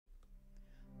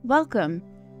Welcome!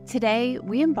 Today,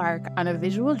 we embark on a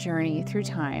visual journey through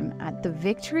time at the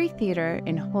Victory Theater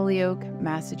in Holyoke,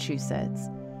 Massachusetts.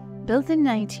 Built in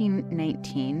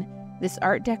 1919, this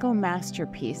Art Deco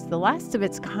masterpiece, the last of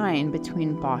its kind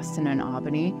between Boston and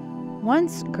Albany,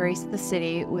 once graced the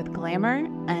city with glamour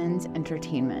and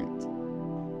entertainment.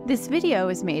 This video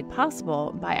is made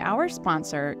possible by our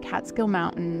sponsor, Catskill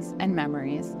Mountains and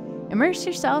Memories. Immerse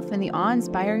yourself in the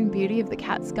awe-inspiring beauty of the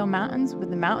Catskill Mountains with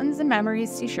the Mountains and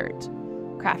Memories t-shirt.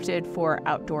 Crafted for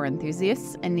outdoor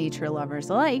enthusiasts and nature lovers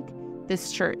alike,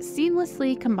 this shirt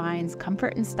seamlessly combines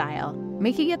comfort and style,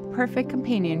 making it the perfect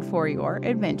companion for your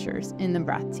adventures in the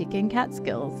breathtaking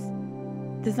Catskills.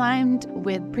 Designed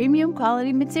with premium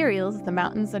quality materials, the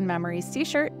Mountains and Memories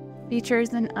t-shirt features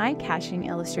an eye-catching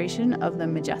illustration of the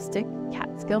majestic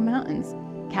Catskill Mountains,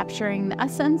 capturing the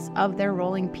essence of their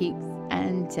rolling peaks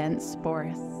and dense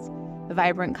forests. The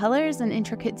vibrant colors and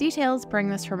intricate details bring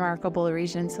this remarkable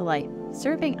region to life,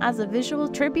 serving as a visual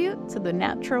tribute to the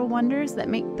natural wonders that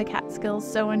make the Catskills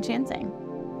so enchanting.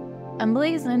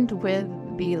 Emblazoned with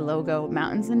the logo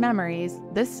Mountains and Memories,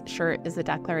 this shirt is a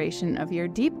declaration of your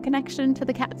deep connection to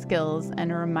the Catskills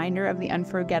and a reminder of the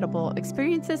unforgettable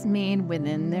experiences made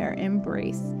within their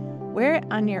embrace. Wear it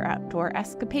on your outdoor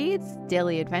escapades,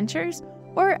 daily adventures,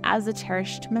 or as a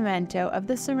cherished memento of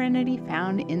the serenity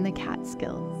found in the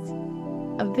Catskills.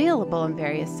 Available in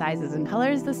various sizes and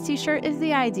colors, this t-shirt is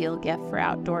the ideal gift for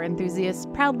outdoor enthusiasts,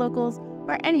 proud locals,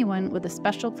 or anyone with a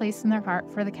special place in their heart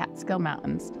for the Catskill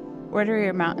Mountains. Order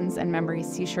your Mountains and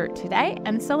Memories t-shirt today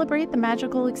and celebrate the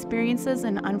magical experiences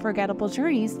and unforgettable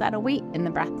journeys that await in the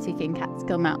breathtaking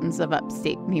Catskill Mountains of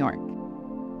upstate New York.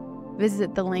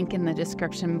 Visit the link in the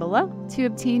description below to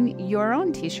obtain your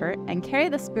own t-shirt and carry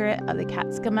the spirit of the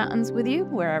Catskill Mountains with you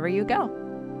wherever you go.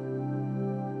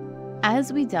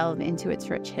 As we delve into its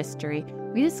rich history,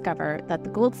 we discover that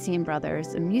the Goldstein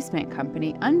Brothers Amusement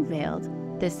Company unveiled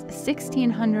this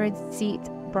 1,600-seat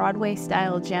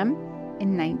Broadway-style gem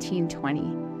in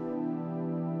 1920.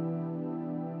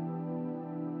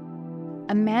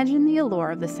 Imagine the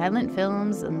allure of the silent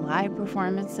films and live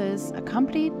performances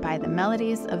accompanied by the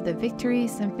melodies of the Victory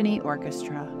Symphony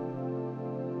Orchestra.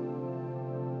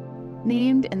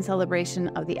 Named in celebration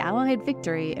of the Allied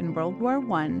victory in World War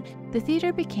I, the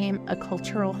theater became a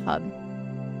cultural hub.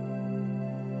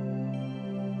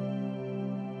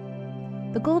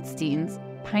 The Goldsteins,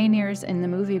 pioneers in the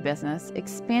movie business,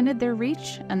 expanded their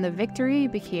reach, and the Victory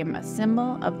became a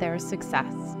symbol of their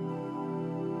success.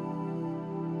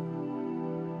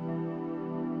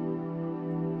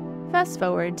 Fast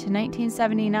forward to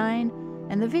 1979,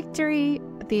 and the Victory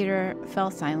Theater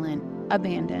fell silent,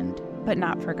 abandoned, but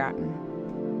not forgotten.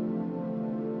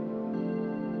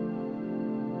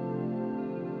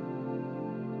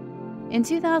 In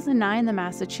 2009, the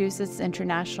Massachusetts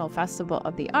International Festival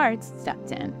of the Arts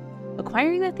stepped in,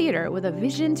 acquiring the theater with a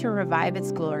vision to revive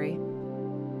its glory.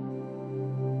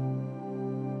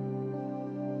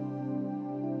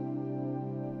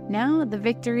 Now, the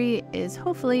Victory is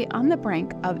hopefully on the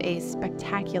brink of a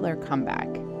spectacular comeback.